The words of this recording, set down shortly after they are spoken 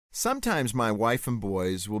Sometimes my wife and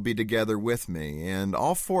boys will be together with me, and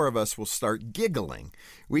all four of us will start giggling.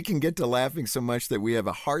 We can get to laughing so much that we have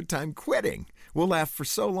a hard time quitting. We'll laugh for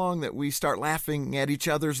so long that we start laughing at each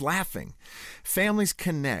other's laughing. Families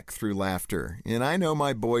connect through laughter, and I know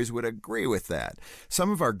my boys would agree with that.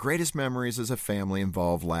 Some of our greatest memories as a family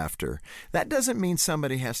involve laughter. That doesn't mean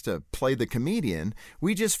somebody has to play the comedian.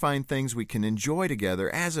 We just find things we can enjoy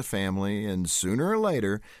together as a family, and sooner or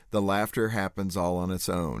later, the laughter happens all on its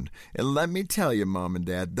own. And let me tell you, Mom and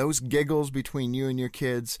Dad, those giggles between you and your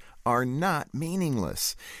kids are not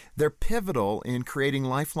meaningless. They're pivotal in creating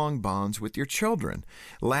lifelong bonds with your children.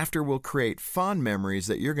 Laughter will create fond memories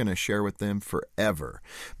that you're going to share with them forever.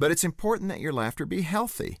 But it's important that your laughter be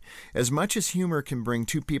healthy. As much as humor can bring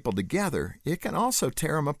two people together, it can also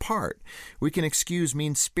tear them apart. We can excuse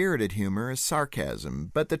mean-spirited humor as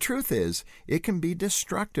sarcasm, but the truth is, it can be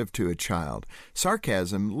destructive to a child.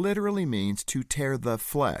 Sarcasm literally means to tear the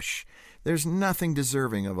flesh. There's nothing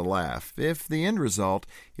deserving of a laugh if the end result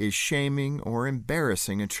is shaming or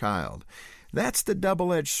embarrassing a child. That's the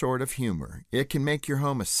double-edged sword of humor. It can make your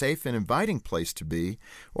home a safe and inviting place to be,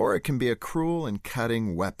 or it can be a cruel and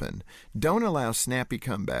cutting weapon. Don't allow snappy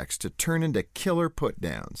comebacks to turn into killer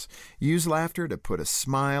put-downs. Use laughter to put a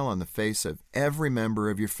smile on the face of every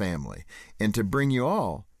member of your family and to bring you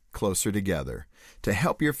all closer together. To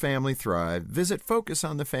help your family thrive, visit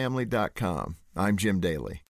FocusOnTheFamily.com. I'm Jim Daly.